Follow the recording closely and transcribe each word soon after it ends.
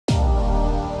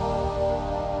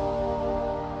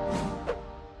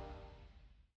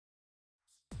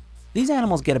These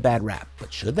animals get a bad rap,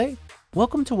 but should they?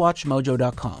 Welcome to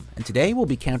WatchMojo.com, and today we'll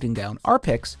be counting down our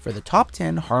picks for the top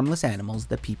 10 harmless animals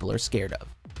that people are scared of.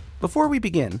 Before we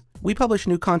begin, we publish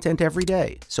new content every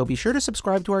day, so be sure to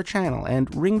subscribe to our channel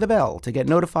and ring the bell to get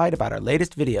notified about our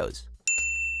latest videos.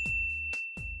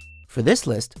 For this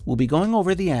list, we'll be going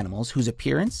over the animals whose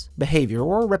appearance, behavior,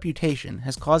 or reputation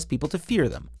has caused people to fear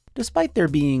them, despite their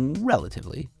being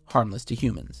relatively harmless to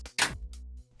humans.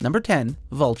 Number 10.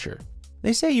 Vulture.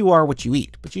 They say you are what you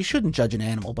eat, but you shouldn't judge an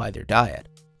animal by their diet.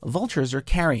 Vultures are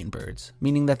carrion birds,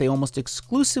 meaning that they almost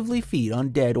exclusively feed on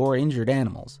dead or injured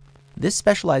animals. This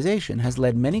specialization has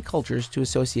led many cultures to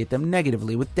associate them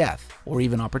negatively with death, or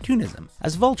even opportunism,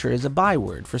 as vulture is a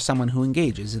byword for someone who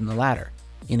engages in the latter.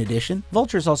 In addition,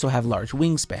 vultures also have large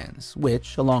wingspans,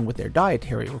 which, along with their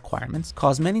dietary requirements,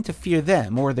 cause many to fear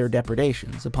them or their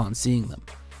depredations upon seeing them.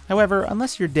 However,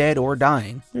 unless you're dead or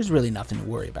dying, there's really nothing to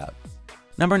worry about.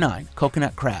 Number 9.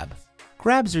 Coconut crab.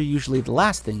 Crabs are usually the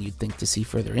last thing you'd think to see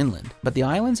further inland, but the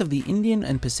islands of the Indian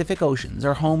and Pacific Oceans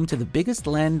are home to the biggest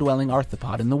land-dwelling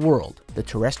arthropod in the world, the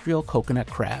terrestrial coconut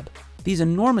crab. These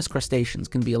enormous crustaceans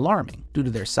can be alarming due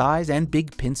to their size and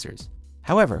big pincers.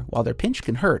 However, while their pinch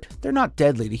can hurt, they're not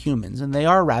deadly to humans and they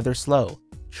are rather slow.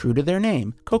 True to their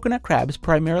name, coconut crabs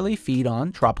primarily feed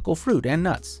on tropical fruit and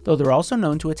nuts, though they're also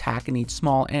known to attack and eat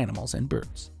small animals and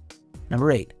birds.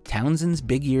 Number 8. Townsend's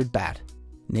big-eared bat.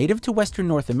 Native to Western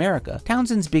North America,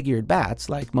 Townsend's big-eared bats,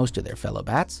 like most of their fellow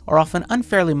bats, are often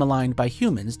unfairly maligned by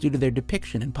humans due to their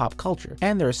depiction in pop culture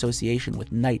and their association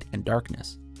with night and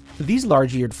darkness. These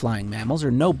large-eared flying mammals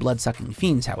are no blood-sucking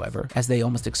fiends, however, as they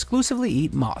almost exclusively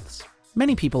eat moths.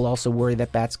 Many people also worry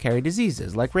that bats carry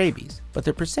diseases like rabies, but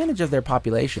the percentage of their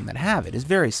population that have it is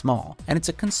very small, and it's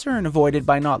a concern avoided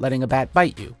by not letting a bat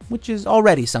bite you, which is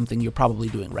already something you're probably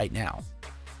doing right now.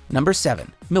 Number 7.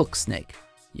 Milk snake.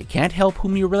 You can't help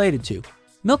whom you're related to.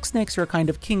 Milk snakes are a kind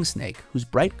of king snake whose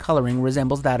bright coloring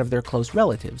resembles that of their close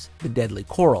relatives, the deadly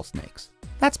coral snakes.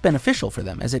 That's beneficial for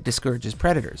them as it discourages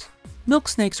predators. Milk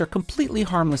snakes are completely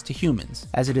harmless to humans,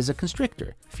 as it is a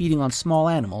constrictor, feeding on small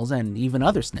animals and even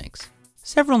other snakes.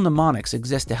 Several mnemonics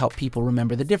exist to help people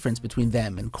remember the difference between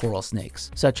them and coral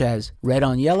snakes, such as red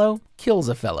on yellow, kills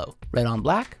a fellow, red on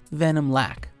black, venom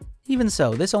lack. Even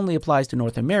so, this only applies to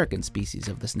North American species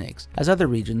of the snakes, as other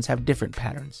regions have different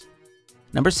patterns.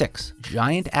 Number 6.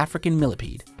 Giant African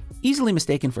Millipede. Easily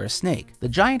mistaken for a snake, the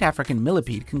giant African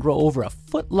millipede can grow over a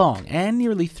foot long and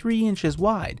nearly 3 inches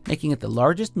wide, making it the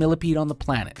largest millipede on the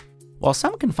planet. While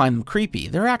some can find them creepy,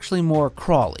 they're actually more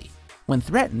crawly. When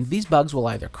threatened, these bugs will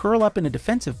either curl up in a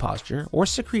defensive posture or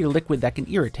secrete a liquid that can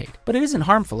irritate, but it isn't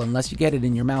harmful unless you get it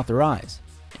in your mouth or eyes.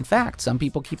 In fact, some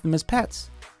people keep them as pets.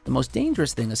 The most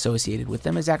dangerous thing associated with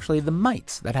them is actually the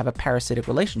mites that have a parasitic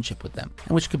relationship with them,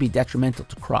 and which could be detrimental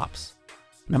to crops.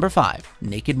 Number 5.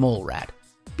 Naked mole rat.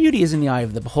 Beauty is in the eye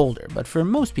of the beholder, but for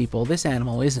most people, this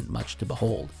animal isn't much to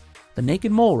behold. The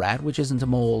naked mole rat, which isn't a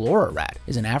mole or a rat,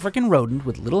 is an African rodent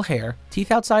with little hair,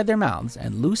 teeth outside their mouths,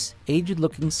 and loose,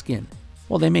 aged-looking skin.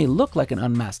 While they may look like an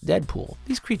unmasked Deadpool,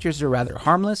 these creatures are rather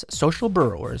harmless, social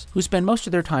burrowers who spend most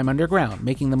of their time underground,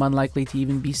 making them unlikely to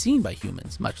even be seen by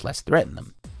humans, much less threaten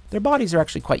them. Their bodies are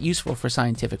actually quite useful for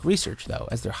scientific research though,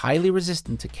 as they're highly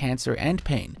resistant to cancer and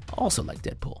pain, also like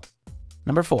Deadpool.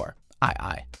 Number 4.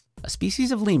 AyeAye. A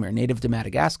species of lemur native to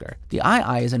Madagascar, the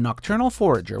AyeAye is a nocturnal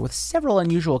forager with several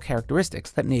unusual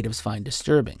characteristics that natives find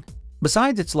disturbing.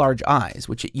 Besides its large eyes,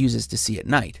 which it uses to see at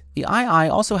night, the AyeAye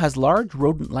also has large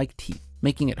rodent-like teeth,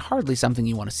 making it hardly something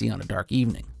you want to see on a dark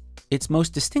evening. Its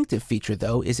most distinctive feature,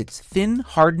 though, is its thin,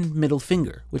 hardened middle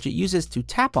finger, which it uses to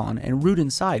tap on and root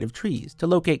inside of trees to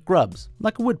locate grubs,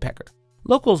 like a woodpecker.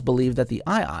 Locals believe that the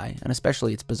AyeAye, and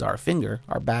especially its bizarre finger,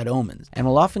 are bad omens, and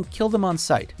will often kill them on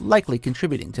sight, likely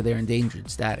contributing to their endangered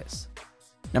status.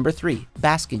 Number 3.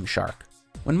 Basking Shark.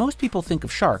 When most people think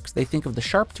of sharks, they think of the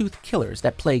sharp-toothed killers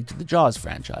that plagued the Jaws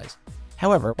franchise.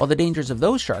 However, while the dangers of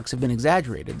those sharks have been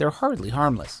exaggerated, they're hardly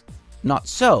harmless. Not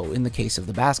so in the case of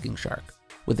the basking shark.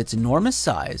 With its enormous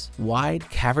size, wide,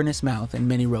 cavernous mouth, and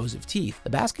many rows of teeth, the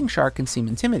basking shark can seem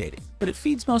intimidating, but it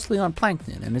feeds mostly on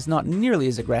plankton and is not nearly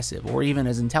as aggressive or even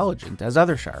as intelligent as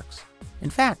other sharks. In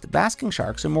fact, basking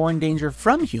sharks are more in danger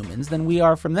from humans than we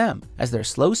are from them, as their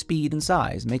slow speed and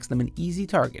size makes them an easy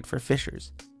target for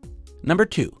fishers. Number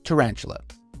 2. Tarantula.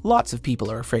 Lots of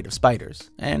people are afraid of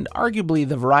spiders, and arguably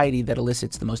the variety that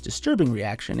elicits the most disturbing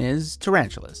reaction is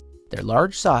tarantulas. Their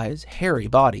large size, hairy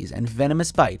bodies, and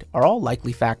venomous bite are all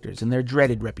likely factors in their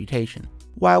dreaded reputation.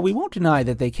 While we won't deny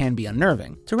that they can be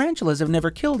unnerving, tarantulas have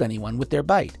never killed anyone with their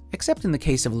bite, except in the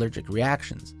case of allergic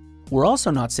reactions. We're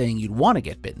also not saying you'd want to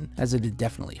get bitten, as it'd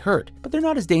definitely hurt, but they're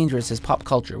not as dangerous as pop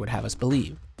culture would have us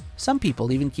believe. Some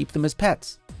people even keep them as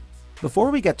pets. Before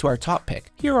we get to our top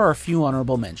pick, here are a few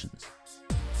honorable mentions.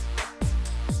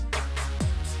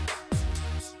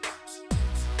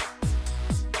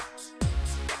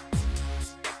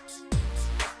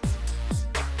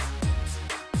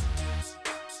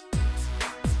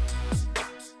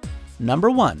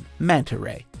 Number 1. Manta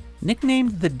Ray.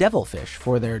 Nicknamed the Devilfish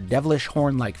for their devilish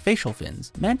horn-like facial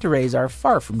fins, manta rays are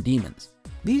far from demons.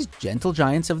 These gentle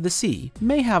giants of the sea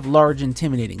may have large,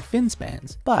 intimidating fin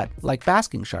spans, but, like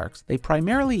basking sharks, they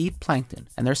primarily eat plankton,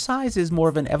 and their size is more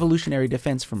of an evolutionary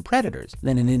defense from predators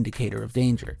than an indicator of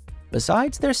danger.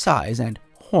 Besides their size and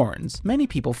horns, many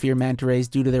people fear manta rays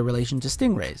due to their relation to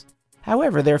stingrays.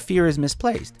 However, their fear is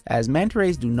misplaced, as manta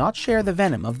rays do not share the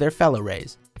venom of their fellow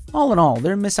rays. All in all,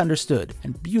 they're misunderstood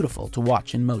and beautiful to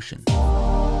watch in motion.